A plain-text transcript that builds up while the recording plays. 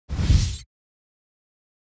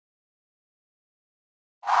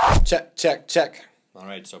Check, check, check. All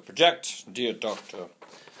right, so project, dear doctor. Okay.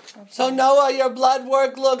 So Noah, your blood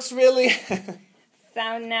work looks really...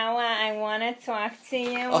 So Noah, I want to talk to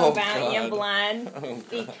you about your blood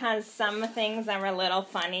because some things are a little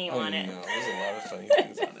funny on it. No, there's a lot of funny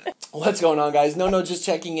things on it. What's going on, guys? No, just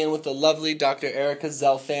checking in with the lovely Dr. Erica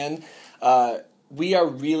Zelfand. We are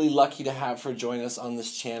really lucky to have her join us on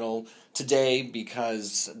this channel today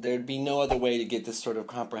because there'd be no other way to get this sort of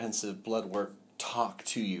comprehensive blood work talk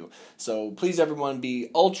to you. So please, everyone, be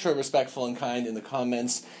ultra respectful and kind in the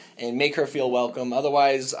comments and make her feel welcome.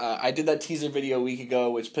 Otherwise, I did that teaser video a week ago,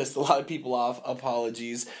 which pissed a lot of people off.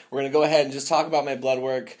 Apologies. We're going to go ahead and just talk about my blood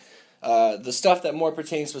work, the stuff that more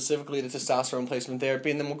pertains specifically to testosterone replacement therapy,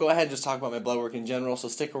 and then we'll go ahead and just talk about my blood work in general, so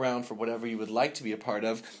stick around for whatever you would like to be a part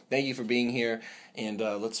of. Thank you for being here, and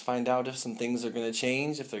let's find out if some things are going to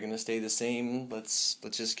change, if they're going to stay the same. Let's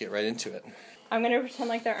just get right into it. I'm going to pretend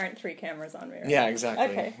like there aren't 3 cameras on me right Yeah, now. exactly.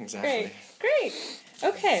 Okay, exactly. Great.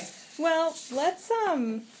 Okay, well, let's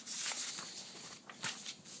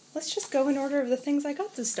just go in order of the things I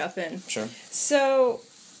got this stuff in. Sure. So,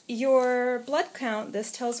 your blood count,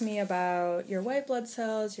 this tells me about your white blood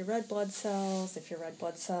cells, your red blood cells, if your red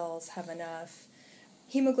blood cells have enough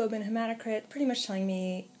hemoglobin, hematocrit, pretty much telling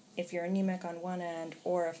me if you're anemic on one end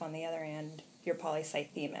or if on the other end you're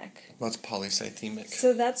polycythemic. What's polycythemic?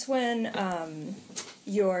 So that's when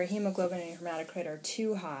your hemoglobin and your hematocrit are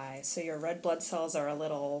too high, so your red blood cells are a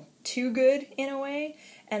little too good in a way,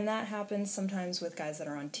 and that happens sometimes with guys that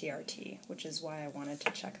are on TRT, which is why I wanted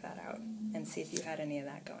to check that out and see if you had any of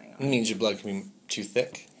that going on. It means your blood can be too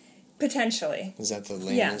thick? Potentially. Is that the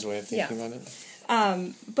layman's way of thinking about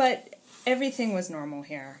it? But everything was normal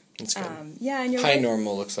here. That's good. Yeah, and your high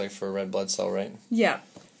normal looks like for a red blood cell, right? Yeah.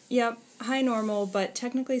 Yep. High normal, but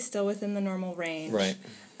technically still within the normal range. Right.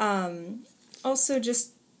 Also,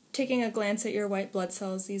 just taking a glance at your white blood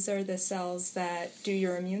cells, these are the cells that do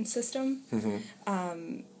your immune system.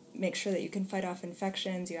 Mm-hmm. Make sure that you can fight off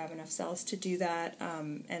infections, you have enough cells to do that,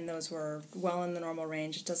 and those were well in the normal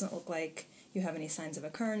range. It doesn't look like you have any signs of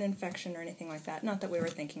a current infection or anything like that. Not that we were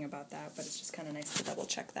thinking about that, but it's just kind of nice to double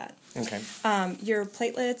check that. Okay. Your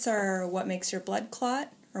platelets are what makes your blood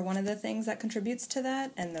clot, or one of the things that contributes to that,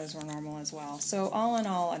 and those were normal as well. So all in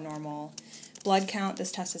all, a normal blood count. This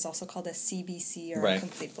test is also called a CBC, or a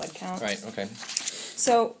complete blood count. Right, okay.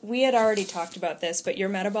 So we had already talked about this, but your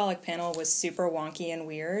metabolic panel was super wonky and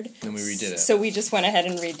weird. And we redid it. So we just went ahead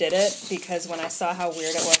and redid it, because when I saw how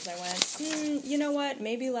weird it was, I went, you know what,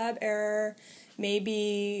 maybe lab error,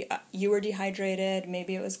 maybe you were dehydrated,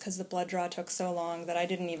 maybe it was because the blood draw took so long that I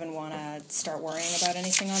didn't even want to start worrying about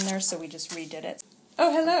anything on there, so we just redid it. Oh,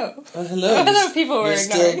 hello. Oh, hello. Oh, hello, people were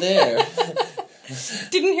ignoring. You're still there.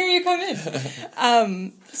 Didn't hear you come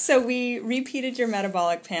in. So we repeated your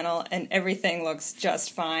metabolic panel, and everything looks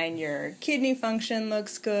just fine. Your kidney function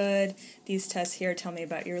looks good. These tests here tell me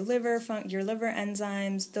about your liver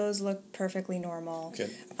enzymes. Those look perfectly normal.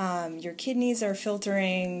 Good. Your kidneys are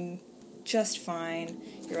filtering just fine.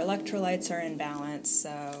 Your electrolytes are in balance,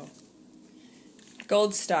 so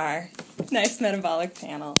gold star. Nice metabolic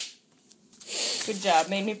panel. Good job.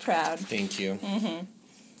 Made me proud. Thank you. Mm-hmm.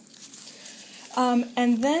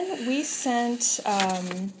 And then we sent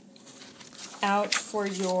out for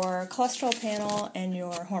your cholesterol panel and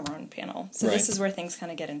your hormone panel. So this is where things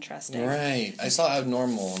kind of get interesting. Right. I saw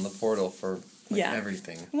abnormal on the portal for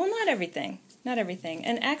everything. Well, not everything. Not everything.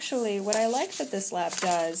 And actually, what I like that this lab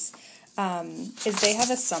does is they have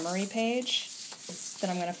a summary page that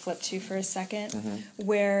I'm going to flip to for a second,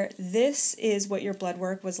 where this is what your blood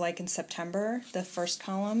work was like in September, the first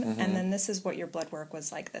column, and then this is what your blood work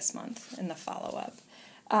was like this month in the follow-up.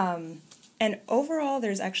 And overall,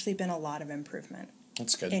 there's actually been a lot of improvement.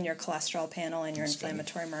 That's good. In your cholesterol panel, and your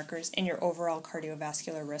inflammatory markers, and your overall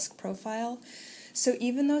cardiovascular risk profile. So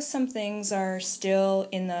even though some things are still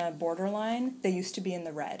in the borderline, they used to be in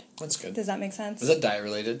the red. That's good. Does that make sense? Is that diet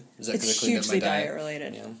related? Is that it's hugely diet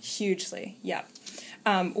related. Yeah. Hugely, yeah.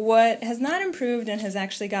 What has not improved and has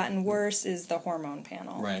actually gotten worse is the hormone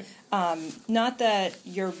panel. Right. Not that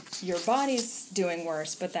your body's doing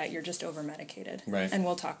worse, but that you're just over-medicated. Right. And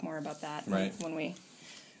we'll talk more about that when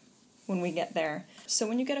we get there. So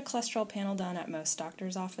when you get a cholesterol panel done at most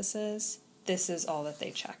doctors' offices, this is all that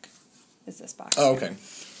they check, is this box. Oh, okay.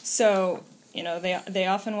 So, they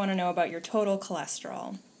often want to know about your total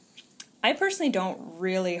cholesterol. I personally don't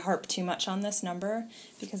really harp too much on this number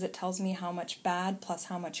because it tells me how much bad plus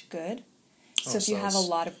how much good. So if you have a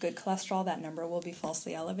lot of good cholesterol, that number will be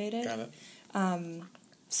falsely elevated. Got it.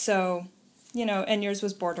 So, and yours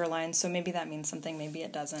was borderline, so maybe that means something, maybe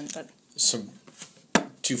it doesn't. But so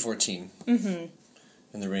 214. Mm-hmm.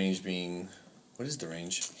 And the range being What is the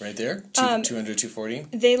range? Right there? 200, 240?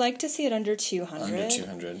 They like to see it under 200. Under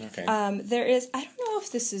 200, okay. There is, I don't know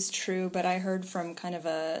if this is true, but I heard from kind of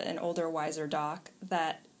an older, wiser doc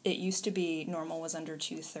that it used to be normal was under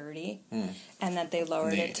 230, and that they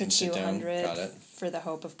lowered it to 200 for the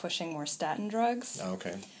hope of pushing more statin drugs. Oh,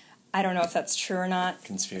 okay. I don't know if that's true or not.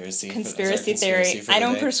 Conspiracy Theory. I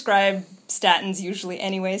don't prescribe statins usually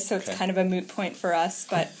anyway, so it's kind of a moot point for us.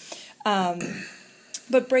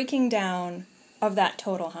 But breaking down of that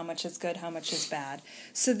total, how much is good, how much is bad.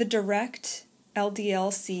 So the direct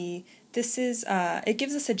LDL-C, this is it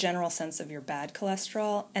gives us a general sense of your bad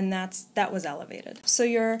cholesterol, and that was elevated. So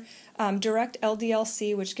your direct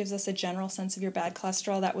LDL-C, which gives us a general sense of your bad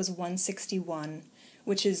cholesterol, that was 161,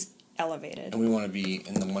 which is elevated. And we want to be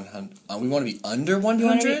in the 100. We want to be under 100. You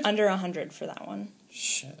want to be under 100 for that one.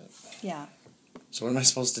 Shit. Yeah. So what am I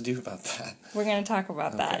supposed to do about that? We're going to talk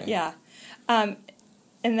about that. Yeah.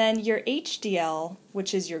 And then your HDL,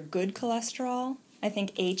 which is your good cholesterol. I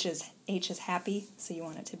think H is happy, so you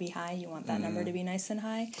want it to be high. You want that number to be nice and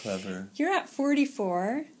high. Clever. You're at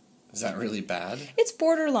 44. Is that really bad? It's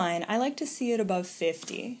borderline. I like to see it above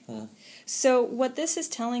 50. So what this is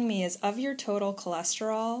telling me is of your total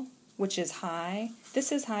cholesterol, which is high,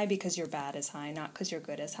 this is high because your bad is high, not because your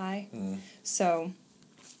good is high. So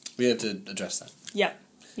we have to address that. Yep.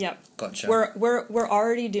 Gotcha. We're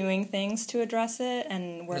already doing things to address it,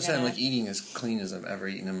 and we're I'm like eating as clean as I've ever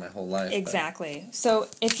eaten in my whole life. Exactly. So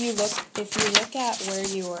if you look at where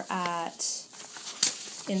you were at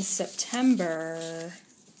in September,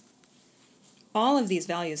 all of these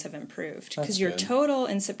values have improved because your total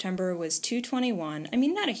in September was 221. I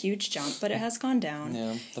mean, not a huge jump, but it has gone down.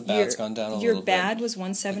 Yeah, the bad's gone down a little bit. Your bad was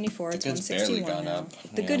 174. It's 161 now.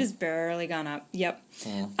 The good has barely gone up. Yep.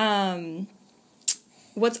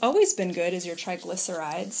 What's always been good is your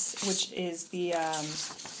triglycerides, which is the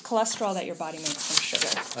cholesterol that your body makes from sugar.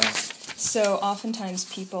 So oftentimes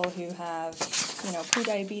people who have,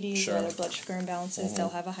 prediabetes or other blood sugar imbalances, they'll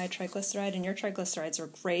have a high triglyceride, and your triglycerides are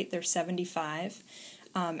great. They're 75.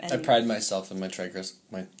 And I pride myself in my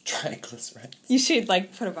triglycerides. You should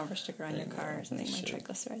put a bumper sticker on your car or something. My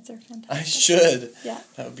triglycerides are fantastic. I should. Yeah.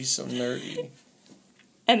 That would be so nerdy.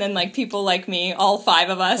 And then people like me, all 5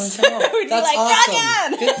 of us, would be That's like,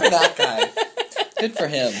 awesome. Good for that guy. Good for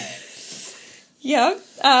him. Yep.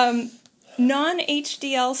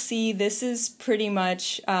 Non-HDL-C, this is pretty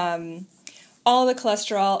much all the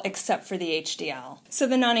cholesterol except for the HDL. So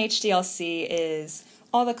the non-HDL-C is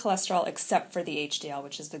all the cholesterol except for the HDL,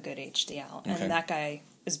 which is the good HDL. And that guy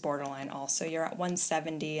is borderline also. You're at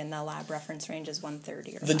 170, and the lab reference range is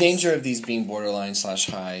 130 or The danger of these being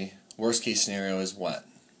borderline/high, worst case scenario is what?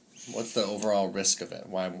 What's the overall risk of it?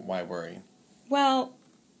 Why worry? Well,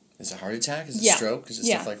 is it heart attack? Is it stroke? Is it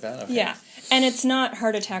stuff like that? Okay. Yeah. And it's not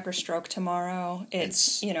heart attack or stroke tomorrow.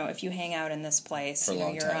 It's if you hang out in this place,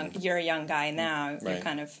 you're a young guy now, you're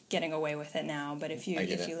kind of getting away with it now, but if you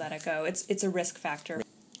let it go, it's a risk factor.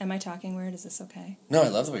 Am I talking weird? Is this okay? No, I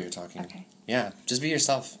love the way you're talking. Okay. Yeah, just be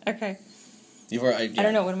yourself. Okay. I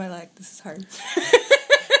don't know, what am I like? This is hard.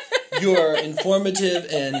 You're informative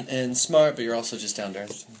and smart, but you're also just down to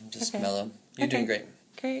earth, just mellow. You're doing great.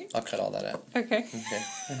 Great. I'll cut all that out. Okay.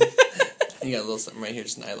 You got a little something right here,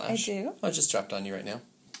 just an eyelash. I do. Oh, it just dropped on you right now.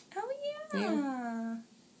 Oh, yeah.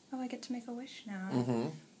 Oh, I get to make a wish now. Mm-hmm.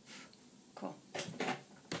 Cool.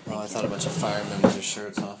 Oh, I thought a bunch of firemen with their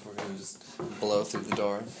shirts off were going to just blow through the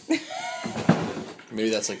door. Maybe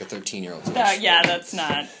that's like a 13-year-old's wish. Yeah, that's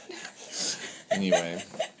not. Anyway.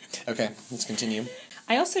 Okay, let's continue.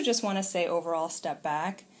 I also just want to say overall step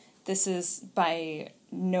back. This is by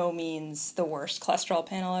no means the worst cholesterol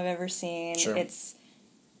panel I've ever seen. Sure. It's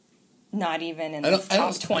not even in the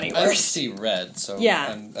top 20 worst. I don't see red, so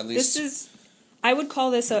at least... I would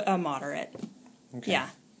call this a moderate. Okay.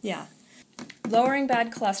 Yeah. Lowering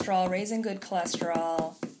bad cholesterol, raising good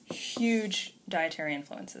cholesterol, huge dietary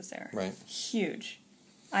influences there. Right. Huge.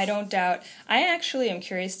 I don't doubt. I actually am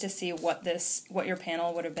curious to see what your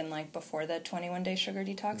panel would have been like before the 21-day sugar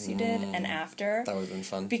detox you did and after. That would have been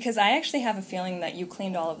fun. Because I actually have a feeling that you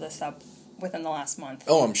cleaned all of this up within the last month.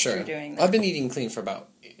 Oh, I'm sure. Doing that. I've been eating clean for about...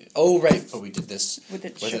 Oh, right. Oh, we did this. With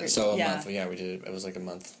the sugar. So a month. Yeah, we did it. It was like a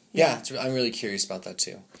month. Yeah, I'm really curious about that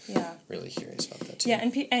too. Yeah. Really curious about that too. Yeah,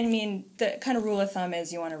 and I mean, the kind of rule of thumb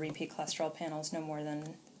is you want to repeat cholesterol panels no more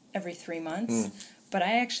than every 3 months. But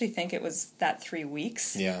I actually think it was that 3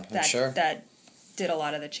 weeks. Yeah, I'm sure. That did a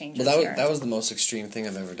lot of the changes. Well, here. that was the most extreme thing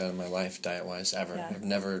I've ever done in my life, diet-wise, ever. Yeah. I've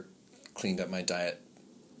never cleaned up my diet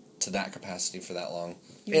to that capacity for that long.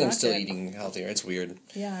 And I'm still eating healthier. It's weird.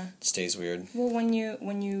 Yeah. It stays weird. Well, when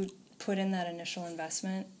you put in that initial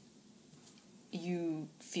investment, you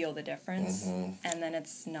feel the difference, and then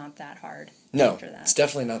it's not that hard No, after that. it's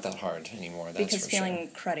definitely not that hard anymore, that's because for feeling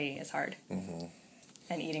cruddy is hard.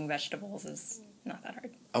 And eating vegetables is not that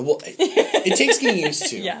hard. Well, it takes getting used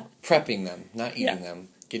to Yeah. prepping them, not eating Yeah. them.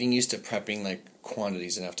 Getting used to prepping like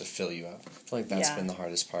quantities enough to fill you up. I feel like that's Yeah. been the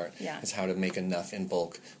hardest part. Yeah. Is how to make enough in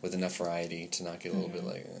bulk with enough variety to not get a little bit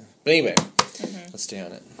like. But anyway, let's stay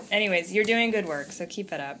on it. Anyways, you're doing good work, so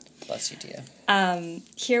keep it up. Bless you, Tia.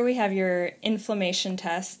 Here we have your inflammation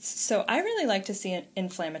tests. So I really like to see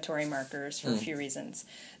inflammatory markers for a few reasons.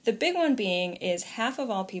 The big one being is half of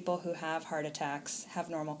all people who have heart attacks have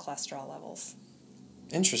normal cholesterol levels.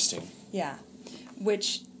 Interesting. Yeah,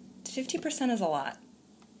 which 50% is a lot.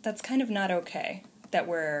 That's kind of not okay that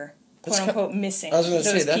we're quote unquote missing. I was going to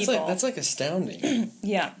those say people. that's like astounding.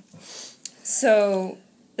 Yeah. So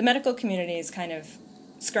the medical community is kind of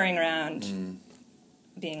scurrying around,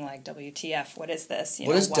 being like, "WTF? What is this?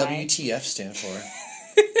 What does why?" WTF stand for?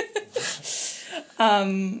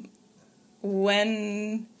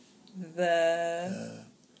 When the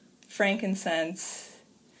frankincense.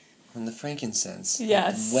 When the frankincense.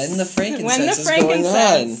 Yes. When the frankincense When the is going on.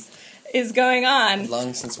 frankincense is going on. I've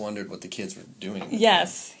long since wondered what the kids were doing.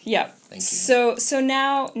 Yes. Yep. Thank you. So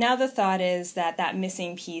now the thought is that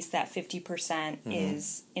missing piece, that 50%,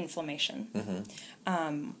 is inflammation,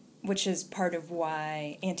 which is part of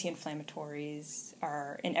why anti-inflammatories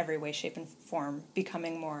are in every way, shape, and form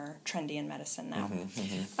becoming more trendy in medicine now.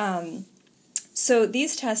 So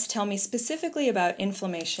these tests tell me specifically about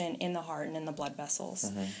inflammation in the heart and in the blood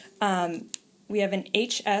vessels. We have an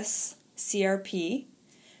HS-CRP.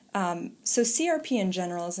 So CRP in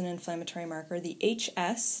general is an inflammatory marker. The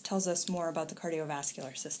HS tells us more about the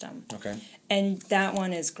cardiovascular system. Okay. And that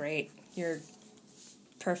one is great. You're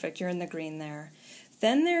perfect. You're in the green there.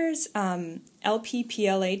 Then there's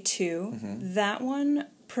LPPLA2. That one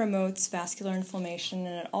promotes vascular inflammation,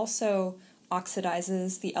 and it also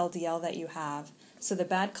oxidizes the LDL that you have. So the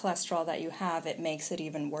bad cholesterol that you have, it makes it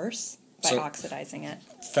even worse by oxidizing it.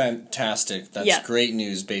 Fantastic. That's great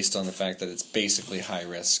news based on the fact that it's basically high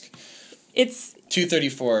risk. It's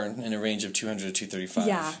 234 in a range of 200 to 235.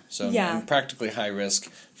 Yeah. So Yeah. I'm practically high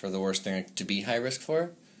risk for the worst thing to be high risk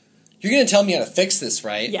for. You're going to tell me how to fix this,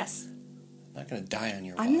 right? yes. I'm not going to die on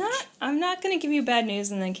your watch. I'm not going to give you bad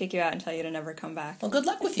news and then kick you out and tell you to never come back. Well, good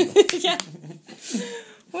luck with you. Yeah.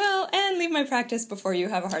 Well, and leave my practice before you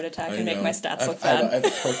have a heart attack and make my stats look I bad. have a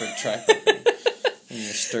perfect track record in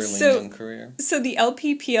your sterling young career. So the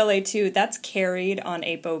LPPLA2, that's carried on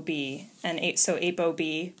ApoB. And so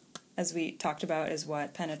ApoB, as we talked about, is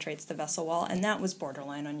what penetrates the vessel wall. And that was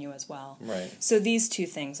borderline on you as well. Right. So these two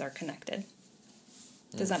things are connected.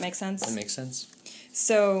 Does that make sense? That makes sense.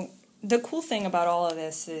 So the cool thing about all of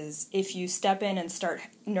this is if you step in and start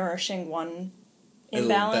nourishing one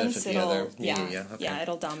imbalance, benefit the other. Yeah, okay.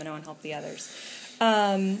 it'll domino and help the others.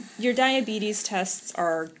 Your diabetes tests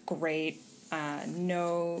are great.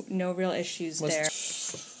 No real issues there.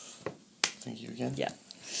 Thank you again. Yeah.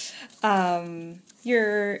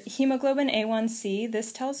 Your hemoglobin A1C,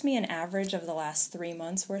 this tells me an average of the last 3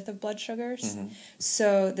 months worth of blood sugars.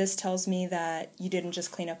 So this tells me that you didn't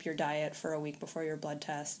just clean up your diet for a week before your blood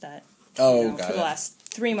test, that for the last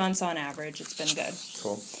 3 months on average it's been good.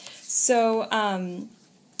 Cool. So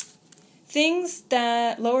things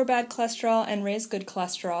that lower bad cholesterol and raise good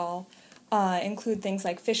cholesterol include things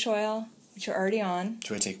like fish oil, which you're already on.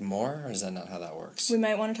 Do I take more, or is that not how that works? We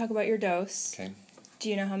might want to talk about your dose. Okay.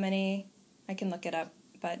 Do you know how many? I can look it up,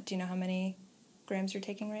 but do you know how many grams you're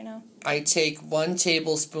taking right now? I take 1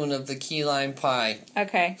 tablespoon of the key lime pie.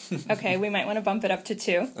 Okay. Okay, we might want to bump it up to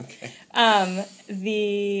 2. Okay.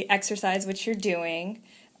 The exercise, which you're doing,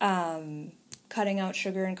 cutting out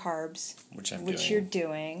sugar and carbs, Which you're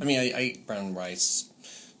doing. I mean, I eat brown rice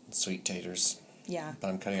and sweet taters. Yeah. But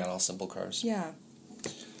I'm cutting out all simple carbs. Yeah.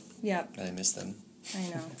 Yep. And I miss them. I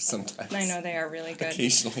know. Sometimes. I know they are really good.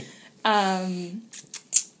 Occasionally.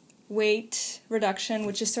 Weight reduction,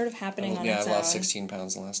 which is sort of happening on its own. I lost 16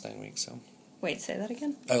 pounds in the last 9 weeks, so. Wait, say that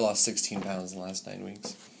again? I lost 16 pounds in the last 9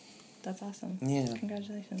 weeks. That's awesome. Yeah.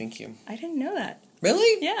 Congratulations. Thank you. I didn't know that.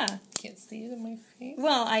 Really? Yeah. Can't see it in my face.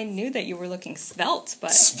 Well, I knew that you were looking svelte,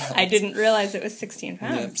 but Svelte. I didn't realize it was 16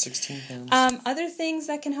 pounds. Yep, 16 pounds. Other things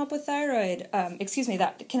that can help with thyroid,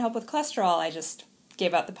 that can help with cholesterol, I just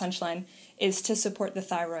gave out the punchline, is to support the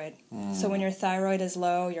thyroid. So when your thyroid is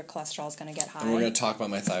low, your cholesterol is going to get high. And we're going to talk about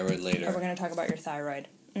my thyroid later. Or we're going to talk about your thyroid.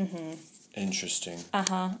 Mm-hmm. Interesting.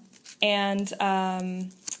 And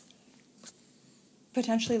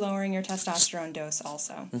potentially lowering your testosterone dose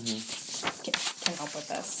also can help with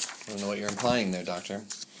this. I don't know what you're implying there, doctor.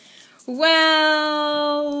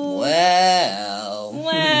 Well,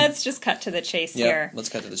 let's just cut to the chase here. Let's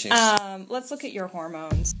cut to the chase. Let's look at your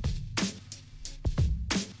hormones.